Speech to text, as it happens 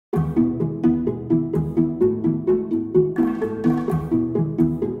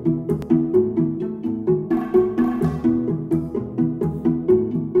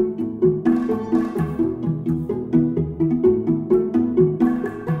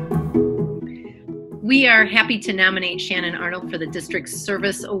We are happy to nominate Shannon Arnold for the District's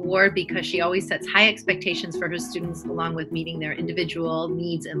Service Award because she always sets high expectations for her students along with meeting their individual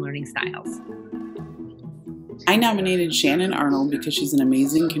needs and learning styles. I nominated Shannon Arnold because she's an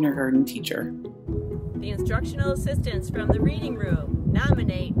amazing kindergarten teacher. The instructional assistants from the reading room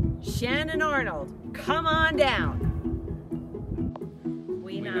nominate Shannon Arnold. Come on down.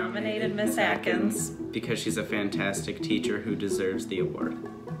 We nominated Miss Atkins because she's a fantastic teacher who deserves the award.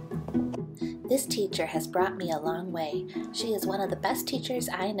 This teacher has brought me a long way. She is one of the best teachers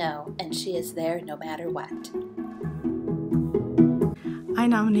I know, and she is there no matter what. I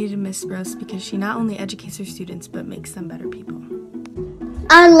nominated Miss Rose because she not only educates her students, but makes them better people.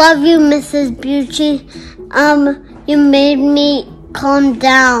 I love you, Mrs. Bucci. You made me calm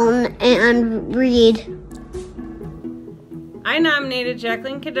down and read. I nominated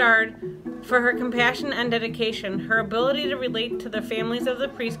Jacqueline Kedard for her compassion and dedication. Her ability to relate to the families of the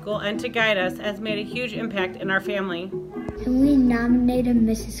preschool and to guide us has made a huge impact in our family. And we nominated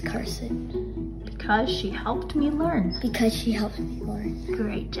Mrs. Carson. Because she helped me learn. Because she helped me learn.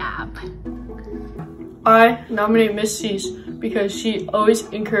 Great job. I nominate Miss Cease because she always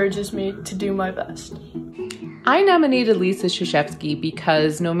encourages me to do my best. I nominated Lisa Krzyzewski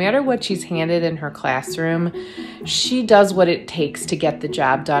because no matter what she's handed in her classroom, she does what it takes to get the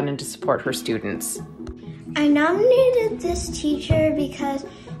job done and to support her students. I nominated this teacher because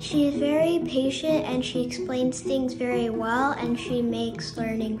she is very patient and she explains things very well and she makes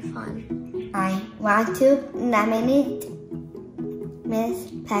learning fun. I want to nominate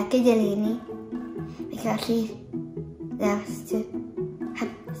Miss Peggy Delaney because she loves to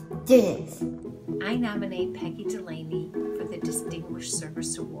help students. I nominate Peggy Delaney for the Distinguished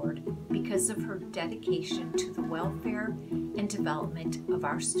Service Award because of her dedication to the welfare and development of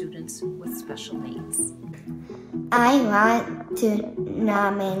our students with special needs. I want to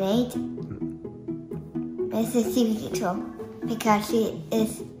nominate Mrs. Stevie because she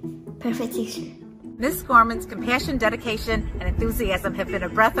is a perfect teacher. Miss Gorman's compassion, dedication, and enthusiasm have been a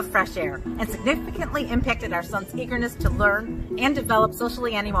breath of fresh air and significantly impacted our son's eagerness to learn and develop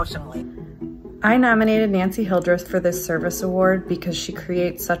socially and emotionally. I nominated Nancy Hildreth for this service award because she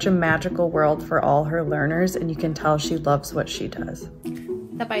creates such a magical world for all her learners, and you can tell she loves what she does.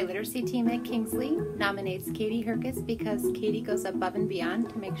 The biliteracy team at Kingsley nominates Katie Herkes because Katie goes above and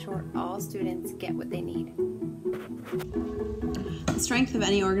beyond to make sure all students get what they need. The strength of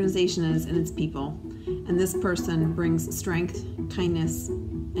any organization is in its people, and this person brings strength, kindness,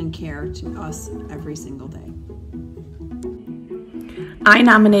 and care to us every single day. I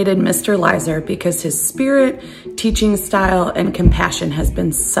nominated Mr. Leiser because his spirit, teaching style, and compassion has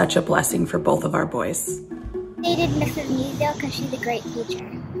been such a blessing for both of our boys. I nominated Mrs. Measdale because she's a great teacher.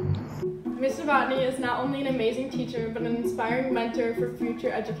 Ms. Novotny is not only an amazing teacher, but an inspiring mentor for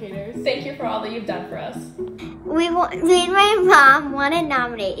future educators. Thank you for all that you've done for us. Me and my mom want to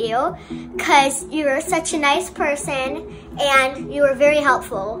nominate you because you are such a nice person and you were very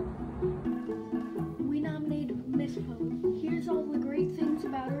helpful. We nominated Miss Poe. Here's all the great things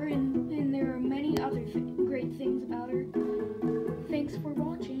about her, and there are many other great things about her. Thanks for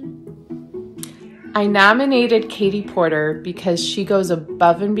watching. I nominated Katie Porter because she goes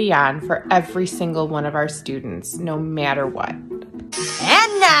above and beyond for every single one of our students, no matter what.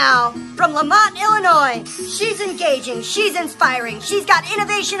 And now, from Lamont, Illinois, she's engaging, she's inspiring, she's got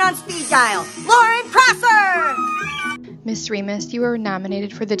innovation on speed dial, Lauren Prosser! Miss Remus, you were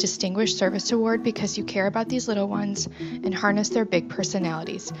nominated for the Distinguished Service Award because you care about these little ones and harness their big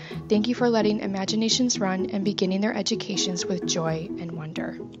personalities. Thank you for letting imaginations run and beginning their educations with joy and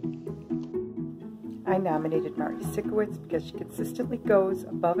wonder. I nominated Marty Sikowitz because she consistently goes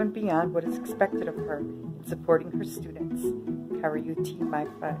above and beyond what is expected of her in supporting her students. Cover UT, my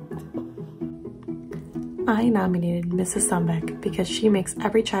friend. I nominated Mrs. Sumbeck because she makes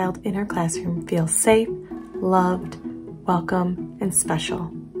every child in her classroom feel safe, loved, welcome, and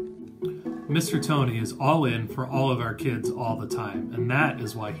special. Mr. Tony is all in for all of our kids all the time, and that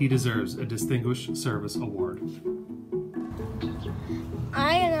is why he deserves a Distinguished Service Award.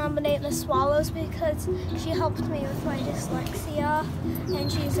 I nominate Miss Swallows because she helped me with my dyslexia,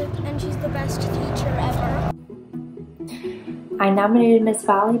 and she's the best teacher ever. I nominated Miss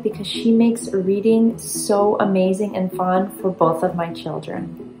Valley because she makes reading so amazing and fun for both of my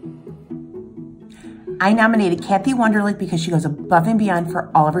children. I nominated Kathy Wunderlich because she goes above and beyond for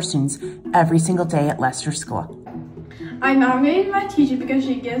all of her students every single day at Leicester School. I nominated my teacher because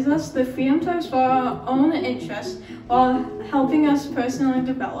she gives us the freedom to explore our own interests while helping us personally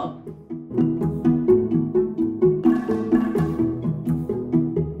develop.